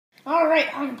Alright,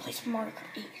 I'm gonna play some Mario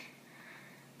Kart 8.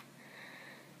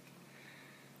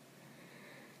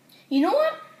 You know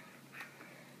what?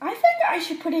 I think I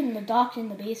should put it in the dock in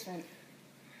the basement.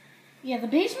 Yeah, the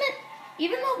basement,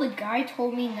 even though the guy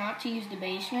told me not to use the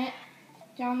basement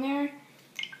down there,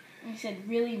 he said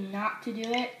really not to do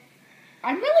it,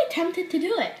 I'm really tempted to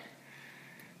do it.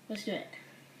 Let's do it.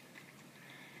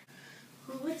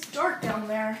 Oh, it's dark down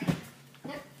there.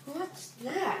 What's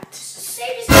that?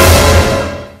 Save his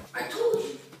I told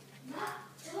you not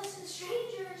to listen to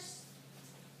strangers.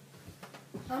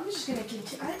 I'm just gonna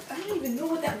continue. I don't even know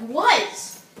what that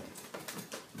was.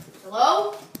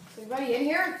 Hello? Is anybody in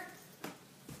here?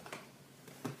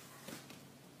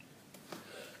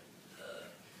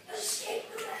 Escape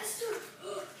the master.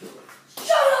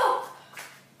 Shut up!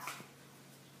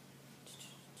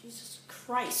 Jesus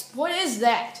Christ. What is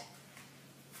that?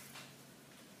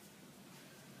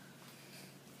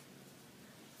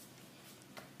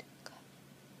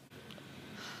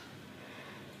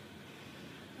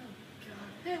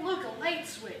 Hey, look, a light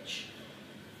switch.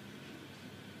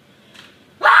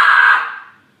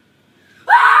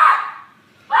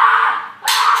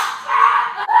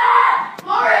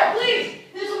 Mario, please!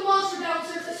 There's a monster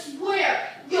downstairs, I swear!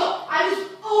 Yo,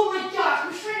 oh my gosh, I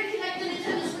was trying to connect the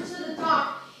Nintendo Switch to the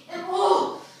dock, and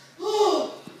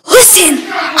Listen,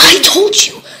 I told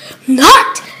you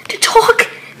not to talk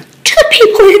to the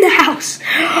people in the house.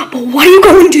 But what are you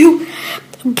going to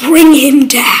do? Bring him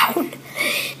down.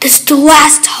 This is the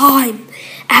last time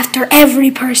after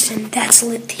every person that's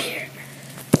lived here.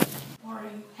 Mario,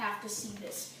 you have to see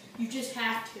this. You just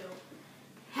have to.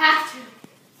 Have to.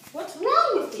 What's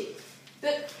wrong with you?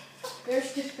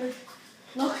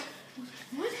 Look.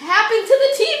 What happened to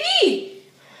the TV?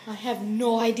 I have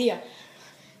no idea.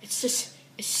 It's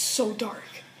so dark.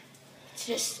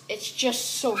 It's just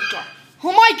so dark.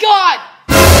 Oh my God!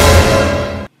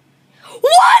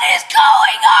 What is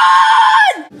going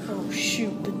on? Oh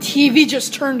shoot, the TV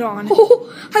just turned on. Oh,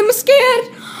 I'm scared.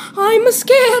 What is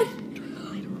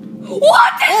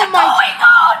going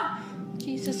on?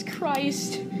 Jesus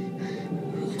Christ.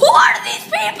 Who are these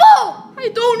people? I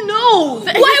don't know.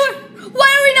 Why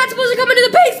are we not supposed to come into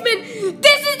the basement?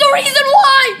 This is the reason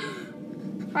why.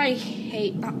 I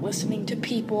hate not listening to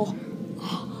people.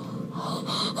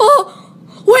 Oh,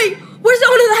 wait, where's the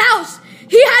owner of the house?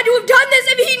 He had to have done this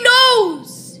if he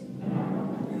knows.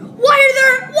 Why is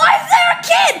there a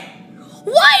kid?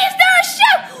 Why is there a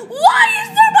chef? Why is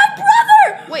there my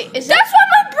brother? Wait, That's why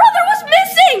my brother was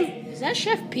missing. Is that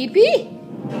Chef Pee-Pee?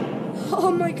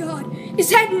 Oh my God, is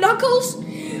that Knuckles?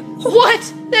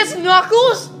 What? That's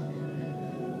Knuckles?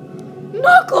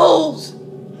 Knuckles!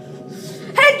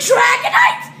 And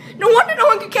Dragonite! No wonder no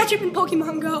one could catch him in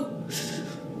Pokemon Go.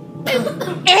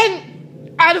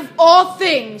 And out of all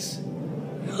things,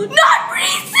 not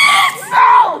Reese's!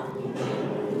 No!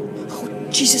 Oh,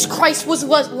 Jesus Christ,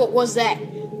 what was that?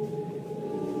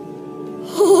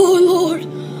 Oh Lord,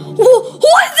 who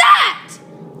is that?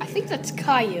 I think that's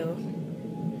Caillou.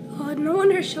 Oh, no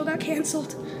wonder his show got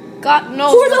canceled. God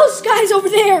knows. Who are those guys over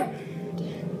there?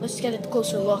 Let's get a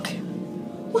closer look.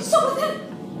 What's up with them?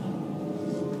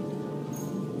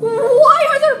 Why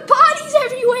are there bodies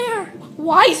everywhere?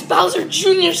 Why is Bowser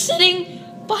Jr. sitting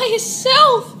by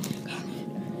himself?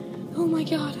 Oh my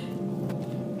God.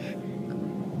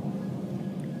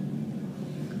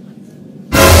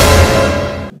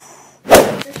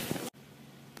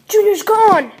 Junior's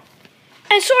gone.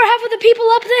 And so are half of the people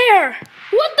up there.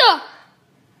 What the?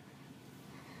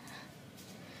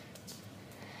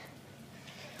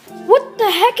 What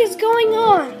the heck is going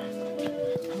on?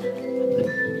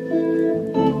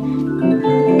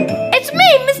 It's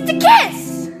me, Mr. Kiss.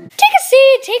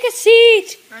 Take a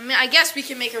seat. I mean, I guess we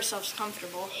can make ourselves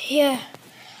comfortable. Yeah.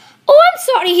 Oh, I'm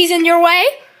sorry he's in your way.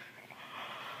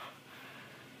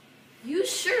 You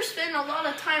sure spend a lot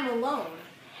of time alone.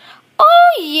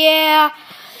 Oh, yeah.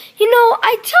 You know,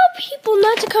 I tell people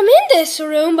not to come in this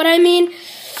room, but I mean,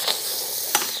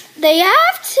 they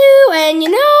have to, and you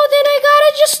know, then I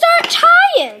gotta just start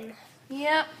tying.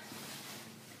 Yep.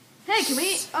 Hey, can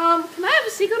I have a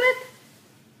cigarette?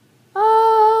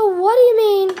 What do you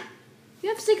mean? You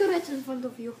have cigarettes in front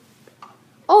of you.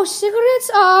 Oh,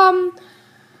 cigarettes? I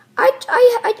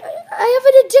have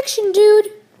an addiction,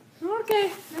 dude.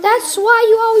 Okay. That's why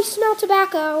you always smell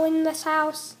tobacco in this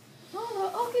house.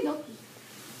 Oh, okay, no.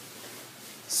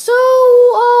 So,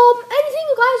 anything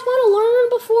you guys want to learn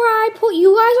before I put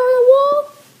you guys on the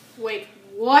wall? Wait,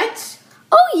 what?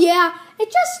 Oh, yeah.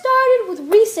 It just started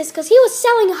with Reese's because he was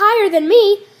selling higher than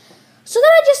me. So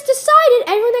then I just decided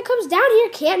everyone that comes down here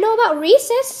can't know about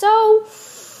Reese's. So,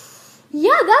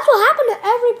 yeah, that's what happened to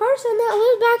every person that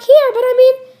lives back here. But I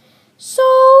mean,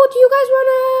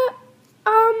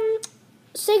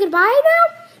 goodbye now?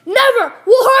 Never!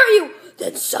 We'll hurt you!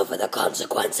 Then suffer the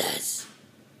consequences.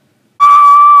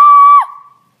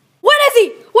 Where is he?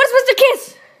 Where's Mr.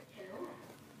 Kiss?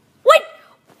 Wait!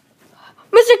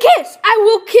 Mr. Kiss, I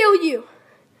will kill you.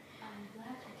 I'm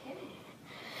glad you're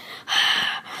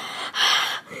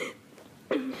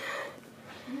kidding.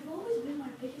 You've always been my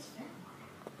biggest fan.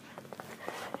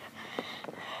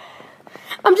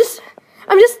 I'm just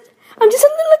a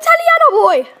little Italiano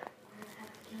boy.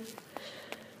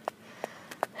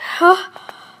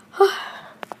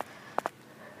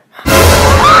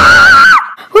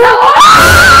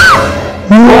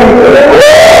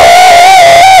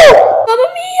 Mamma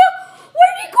mia!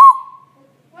 Where'd he go?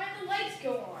 Why'd the lights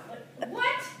go on? Like,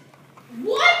 what?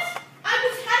 What? I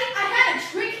had a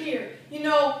trick here. You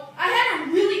know, I had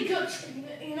a really good trick.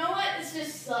 You know what? This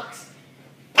just sucks.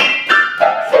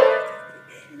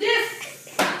 This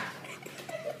sucks.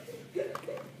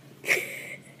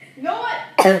 You know what?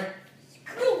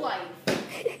 Screw life.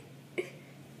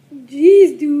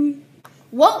 Jeez, dude.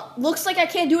 Well, looks like I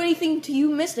can't do anything to you,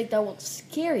 Mystic, that will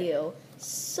scare you.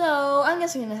 So, I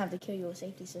guess I'm gonna have to kill you with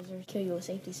safety scissors. Kill you with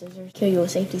safety scissors. Kill you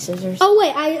with safety scissors. Oh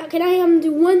wait, can I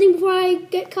do one thing before I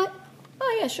get cut?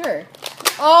 Oh, yeah, sure.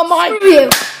 Oh, my...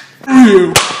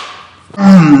 Screw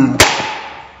you.